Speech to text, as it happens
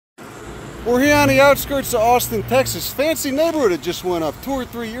We're here on the outskirts of Austin, Texas. Fancy neighborhood that just went up 2 or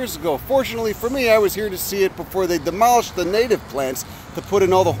 3 years ago. Fortunately for me, I was here to see it before they demolished the native plants to put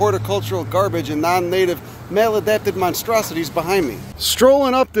in all the horticultural garbage and non-native maladapted monstrosities behind me.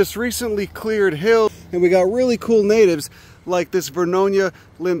 Strolling up this recently cleared hill, and we got really cool natives like this Vernonia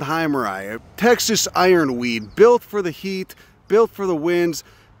lindheimeri, a Texas ironweed, built for the heat, built for the winds,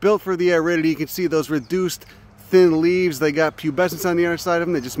 built for the aridity. You can see those reduced thin leaves. They got pubescence on the underside of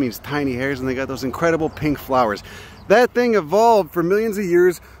them. That just means tiny hairs, and they got those incredible pink flowers. That thing evolved for millions of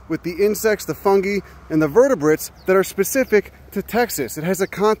years with the insects, the fungi, and the vertebrates that are specific to Texas. It has a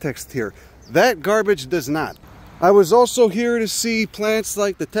context here. That garbage does not. I was also here to see plants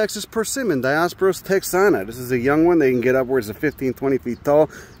like the Texas persimmon, Diospyros texana. This is a young one. They can get upwards of 15, 20 feet tall.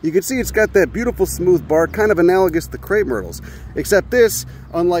 You can see it's got that beautiful smooth bark, kind of analogous to crepe myrtles. Except this,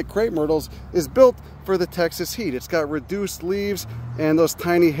 unlike crepe myrtles, is built for the Texas heat. It's got reduced leaves and those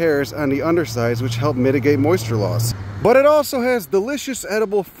tiny hairs on the undersides which help mitigate moisture loss. But it also has delicious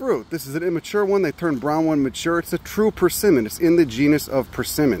edible fruit. This is an immature one. They turn brown when mature. It's a true persimmon. It's in the genus of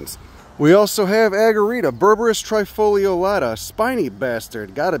persimmons. We also have agarita, Berberis trifoliolata, a spiny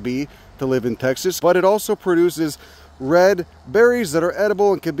bastard, gotta be to live in Texas, but it also produces red berries that are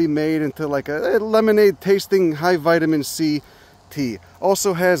edible and can be made into like a lemonade tasting high vitamin C tea.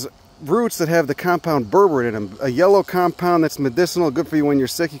 Also has roots that have the compound berberine in them, a yellow compound that's medicinal, good for you when you're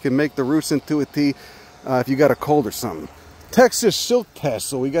sick. You can make the roots into a tea if you got a cold or something. Texas silk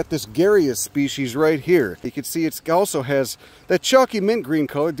tassel, we got this Garrulus species right here. You can see it also has that chalky mint green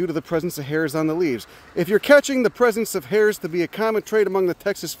color due to the presence of hairs on the leaves. If you're catching the presence of hairs to be a common trait among the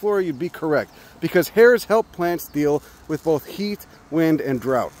Texas flora, you'd be correct, because hairs help plants deal with both heat, wind, and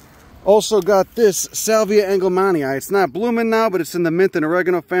drought. Also got this Salvia engelmanii. It's not blooming now, but it's in the mint and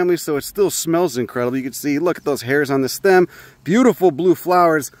oregano family, so it still smells incredible. You can see, look at those hairs on the stem. Beautiful blue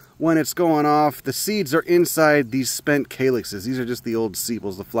flowers when it's going off. The seeds are inside these spent calyxes. These are just the old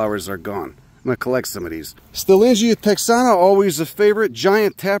sepals. The flowers are gone. I'm going to collect some of these. Stellingia texana, always a favorite.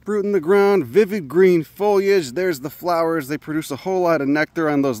 Giant taproot in the ground, vivid green foliage. There's the flowers. They produce a whole lot of nectar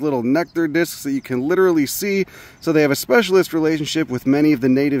on those little nectar discs that you can literally see. So they have a specialist relationship with many of the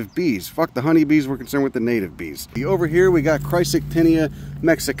native bees. Fuck the honeybees, we're concerned with the native bees. Over here we got Chrysoctinia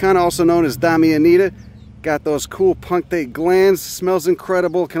mexicana, also known as Damianita. Got those cool punctate glands, smells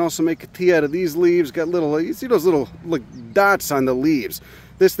incredible. Can also make a tea out of these leaves. Got little, you see those little like dots on the leaves.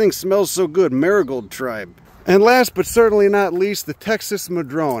 This thing smells so good, marigold tribe. And last but certainly not least, the Texas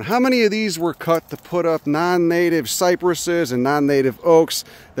madrone. How many of these were cut to put up non-native cypresses and non-native oaks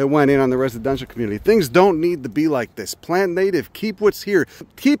that went in on the residential community? Things don't need to be like this. Plant native, keep what's here.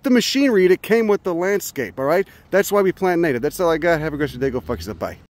 Keep the machinery that came with the landscape, all right? That's why we plant native. That's all I got. Have a great day. Go fuck yourself. Bye.